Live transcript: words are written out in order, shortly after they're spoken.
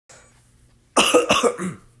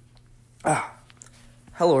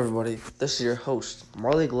Hello everybody, this is your host,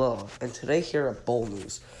 Marley Glove, and today here at Bold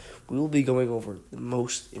News, we will be going over the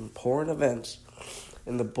most important events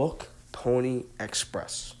in the book Pony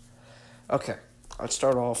Express. Okay, let's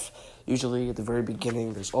start off. Usually at the very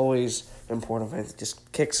beginning, there's always an important event that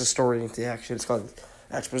just kicks the story into action. It's called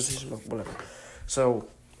exposition, whatever. So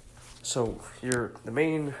you're the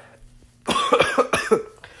main...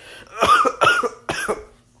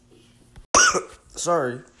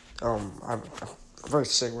 Sorry, I'm very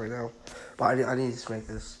sick right now, but I need to make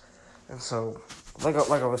this. And so, like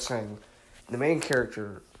I was saying, the main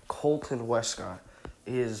character, Colton Westcott,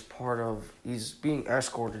 he's being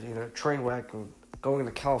escorted in a train wagon going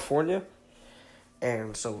to California,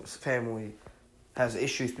 and so his family has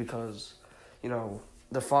issues because,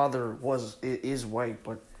 the father is white,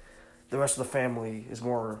 but the rest of the family is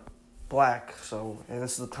more black, and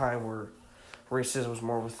this is the time where racism was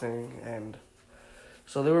more of a thing, and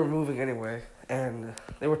so they were moving anyway, and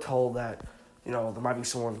they were told that, there might be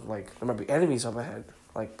there might be enemies up ahead,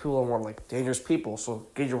 people don't want, dangerous people, so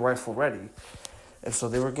get your rifle ready. And so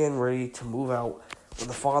they were getting ready to move out when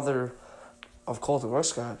the father of Colton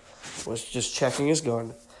Westcott was just checking his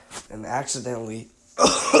gun and accidentally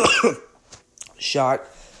shot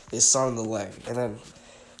his son in the leg. And then,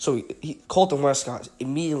 Colton Westcott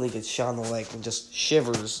immediately gets shot in the leg and just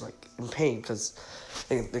shivers, in pain, because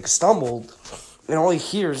they stumbled. And all he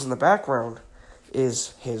hears in the background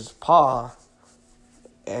is his paw,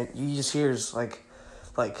 and you just hears like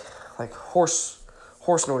horse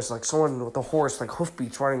noise, like someone with a horse,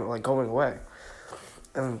 hoofbeats running, going away.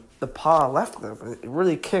 And the paw left them. It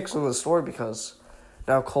really kicks into the story because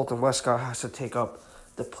now Colton Westcott has to take up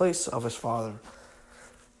the place of his father.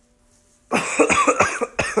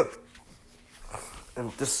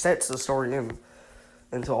 And this sets the story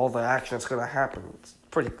into all the action that's gonna happen. It's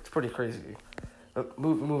pretty crazy.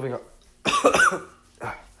 Moving on.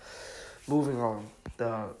 Moving on.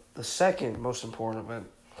 The second most important event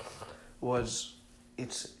was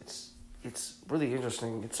it's really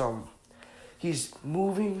interesting. He's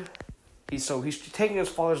moving. He's taking his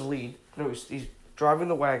father's lead. He's driving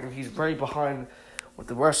the wagon. He's right behind with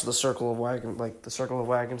the rest of the circle of wagon, the circle of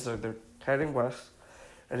wagons. They're heading west,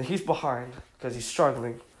 and he's behind because he's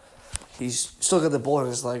struggling. He's still got the bullet in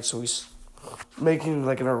his leg, so he's making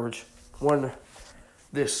an urge when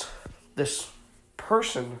this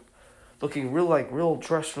person looking real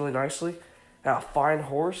dressed really nicely and a fine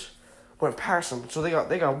horse went past him. So they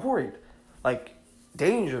got worried,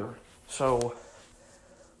 danger. So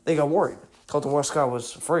they got worried. Colton Westcott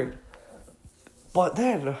was afraid. But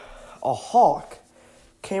then a hawk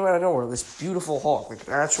came out of nowhere. This beautiful hawk, an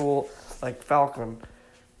actual falcon,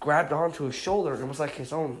 grabbed onto his shoulder and was like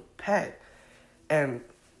his own pet. And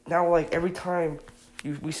now every time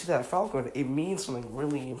we see that falcon, it means something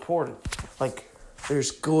really important.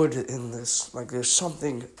 There's good in this. There's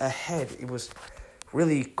something ahead. It was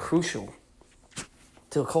really crucial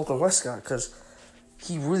to Colton Westcott because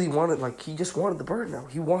he really wanted, he just wanted the bird now.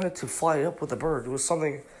 He wanted to fly up with the bird. It was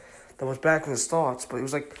something that was back in his thoughts, but it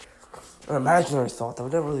was an imaginary thought that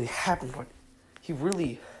would never really happen, but he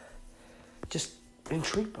really just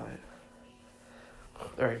intrigued by it.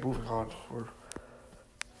 Alright, moving on.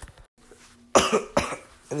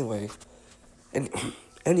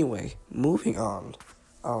 Anyway, moving on.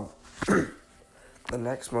 The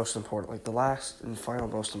next most important, the last and final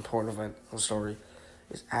most important event of the story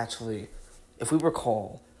is actually, if we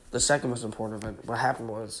recall, the second most important event. What happened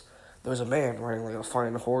was there was a man riding a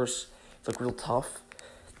fine horse, real tough.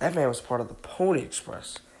 That man was part of the Pony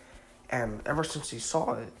Express, and ever since he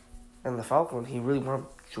saw it and the Falcon, he really wanted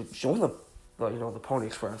to join the Pony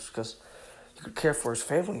Express because he could care for his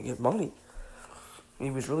family and get money. And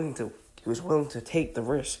he was willing to take the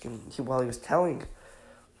risk, and while he was telling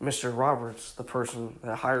Mr. Roberts, the person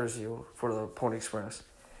that hires you for the Pony Express,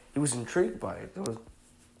 he was intrigued by it. It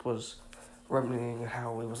was reminiscing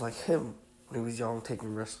how it was like him when he was young,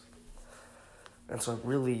 taking risks. And so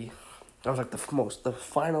really, that was the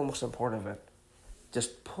final most important event.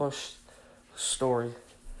 Just pushed the story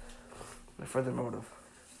and further motive.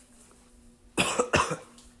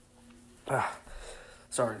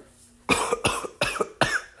 Sorry.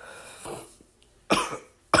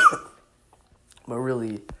 But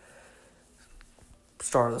really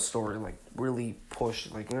started the story, really pushed,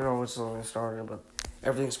 it's only started, but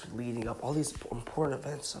everything's been leading up. All these important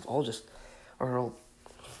events have all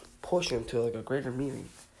pushing to a greater meaning,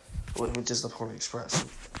 which is the Pony Express.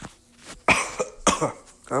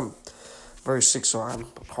 I'm very sick, so I'm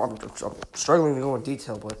struggling to go in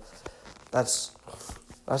detail, but that's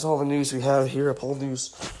all the news we have here at Bold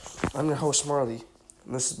News. I'm your host, Marley,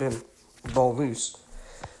 and this has been Bull Moose.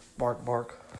 Bark, bark.